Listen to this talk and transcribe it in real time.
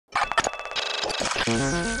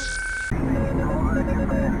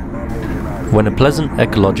When a pleasant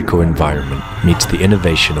ecological environment meets the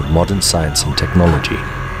innovation of modern science and technology,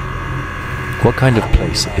 what kind of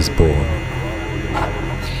place is born?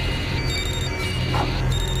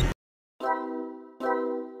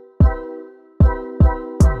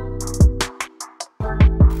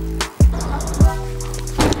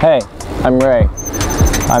 Hey, I'm Ray.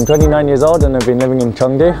 I'm 29 years old and I've been living in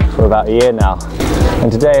Chengdu for about a year now.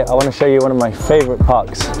 And today I want to show you one of my favorite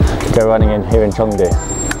parks to go running in here in Chengdu.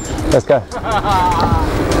 Let's go.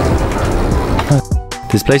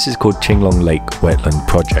 This place is called Qinglong Lake Wetland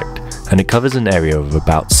Project, and it covers an area of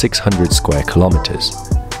about 600 square kilometers.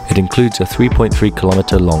 It includes a 3.3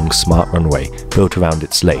 kilometer long smart runway built around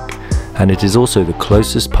its lake, and it is also the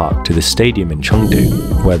closest park to the stadium in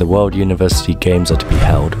Chengdu, where the World University Games are to be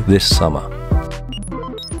held this summer.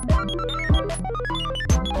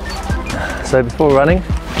 So before running,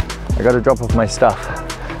 I got to drop off my stuff.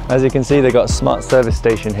 As you can see, they got a smart service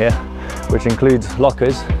station here, which includes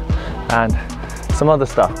lockers and some other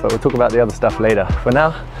stuff, but we'll talk about the other stuff later. For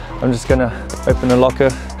now, I'm just gonna open the locker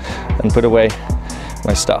and put away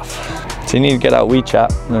my stuff. So you need to get out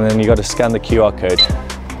WeChat, and then you got to scan the QR code.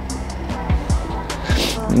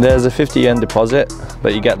 There's a 50 yen deposit,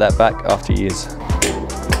 but you get that back after you use.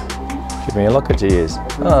 Give me a locker to use.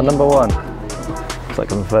 Oh, number one. Looks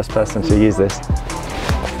like I'm the first person to use this.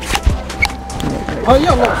 Oh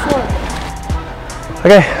yeah, well,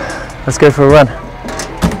 Okay, let's go for a run.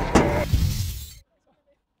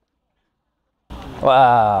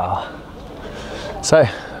 Wow. So,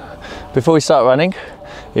 before we start running,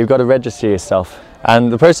 you've got to register yourself.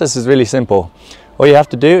 And the process is really simple. All you have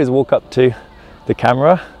to do is walk up to the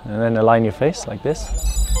camera and then align your face like this.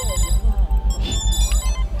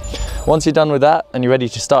 Once you're done with that and you're ready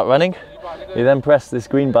to start running, you then press this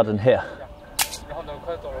green button here.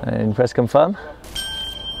 And press confirm.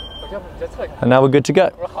 And now we're good to go.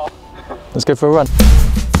 Let's go for a run.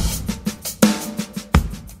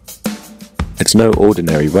 It's no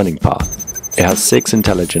ordinary running path. It has 6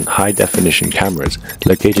 intelligent high-definition cameras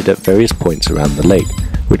located at various points around the lake,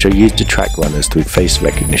 which are used to track runners through face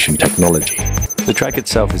recognition technology. The track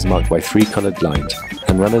itself is marked by 3 coloured lines,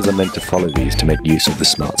 and runners are meant to follow these to make use of the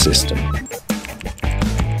smart system.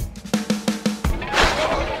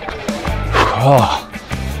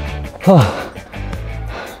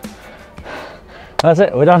 That's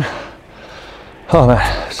it, we're done. Oh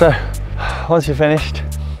man, so once you're finished,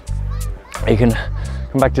 you can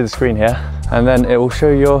come back to the screen here and then it will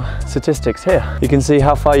show your statistics here. You can see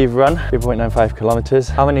how far you've run, 3.95 kilometers,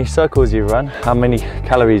 how many circles you've run, how many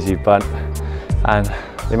calories you've burnt, and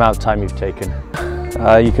the amount of time you've taken.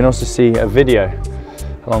 You can also see a video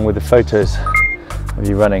along with the photos of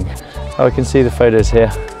you running. Oh, we can see the photos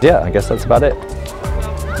here. Yeah, I guess that's about it.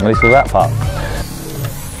 At least for that part.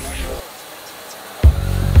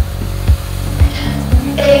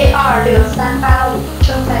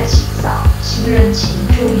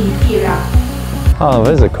 Oh,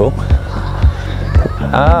 those are cool.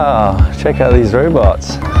 Ah, check out these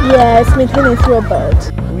robots. yeah, it's maintenance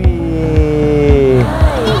robot. Whee!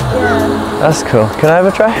 Yeah. That's cool. Can I have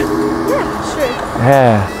a try? Yeah, sure.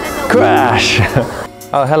 Yeah. Crash!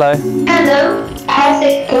 Oh, hello. Hello, how's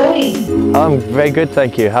it going? I'm very good,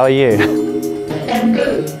 thank you. How are you? I'm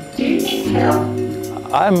good. Do you need help?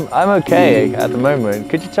 I'm okay at the moment.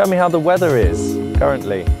 Could you tell me how the weather is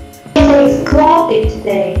currently? It is cloudy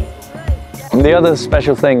today. The other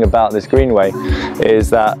special thing about this greenway is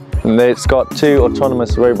that it's got 2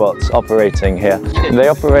 autonomous robots operating here. They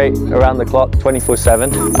operate around the clock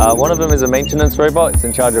 24/7. One of them is a maintenance robot. It's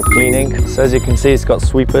in charge of cleaning. So as you can see, it's got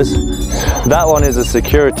sweepers. That one is a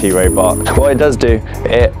security robot. What it does do,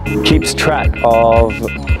 it keeps track of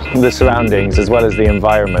the surroundings as well as the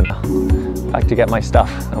environment. Back to get my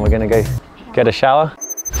stuff, and we're gonna go get a shower.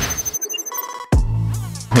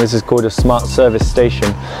 This is called a smart service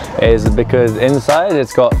station, is because inside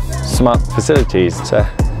it's got smart facilities. So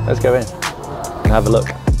let's go in and have a look.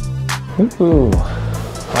 Ooh.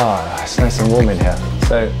 Ah, it's nice and warm in here.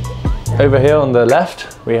 So over here on the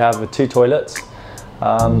left, we have 2 toilets.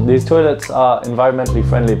 These toilets are environmentally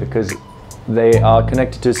friendly because they are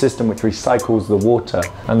connected to a system which recycles the water.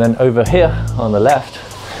 And then over here on the left,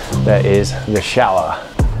 there is the shower.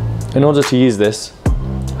 In order to use this,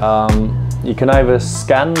 you can either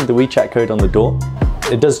scan the WeChat code on the door.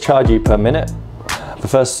 It does charge you per minute. The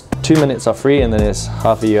first 2 minutes are free and then it's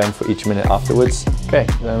half a yuan for each minute afterwards. Okay,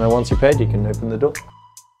 then once you're paid, you can open the door.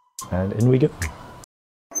 And in we go.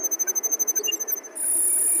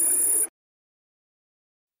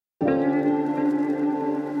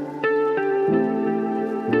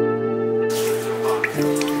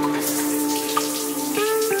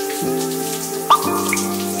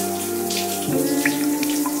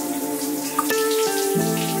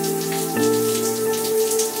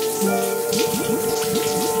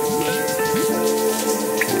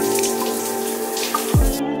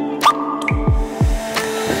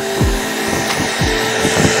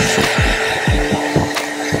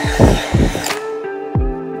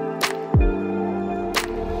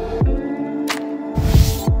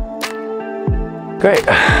 Great,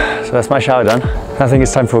 so that's my shower done. I think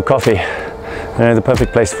it's time for a coffee. I know the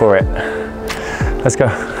perfect place for it. Let's go.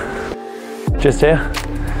 Just here,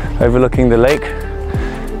 overlooking the lake,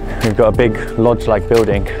 we've got a big lodge-like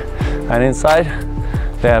building, and inside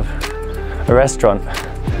they have a restaurant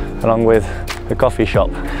along with a coffee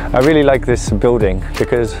shop. I really like this building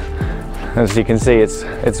because, as you can see,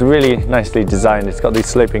 it's really nicely designed. It's got these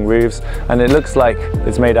sloping roofs and it looks like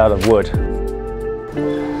it's made out of wood.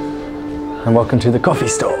 And welcome to the coffee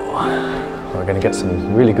store. We're going to get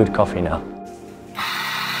some really good coffee now.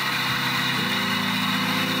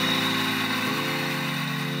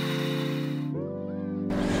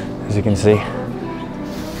 As you can see,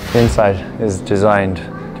 the inside is designed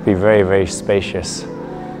to be very, very spacious.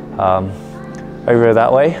 Over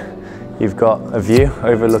that way, you've got a view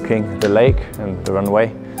overlooking the lake and the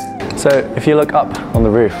runway. So if you look up on the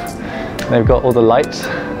roof, they've got all the lights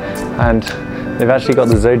and they've actually got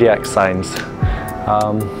the zodiac signs.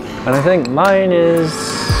 And I think mine is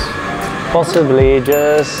possibly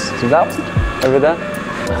just that one over there.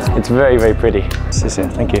 It's very, very pretty.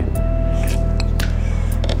 Thank you.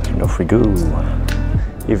 And off we go.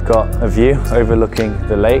 You've got a view overlooking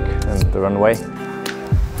the lake and the runway.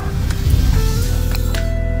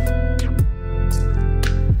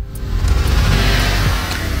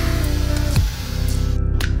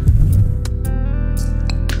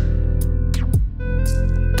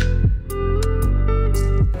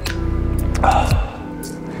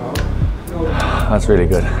 That's really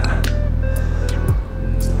good.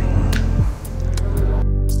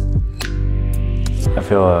 I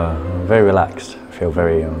feel very relaxed. I feel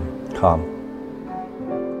very calm.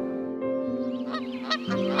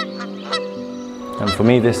 And for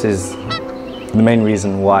me, this is the main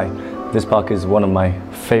reason why this park is one of my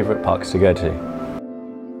favorite parks to go to.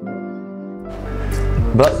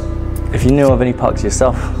 But if you know of any parks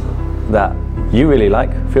yourself that you really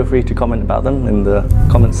like, feel free to comment about them in the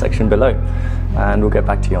comment section below and we'll get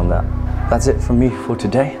back to you on that. That's it from me for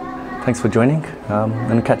today. Thanks for joining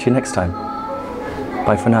and I'll catch you next time.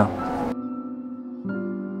 Bye for now.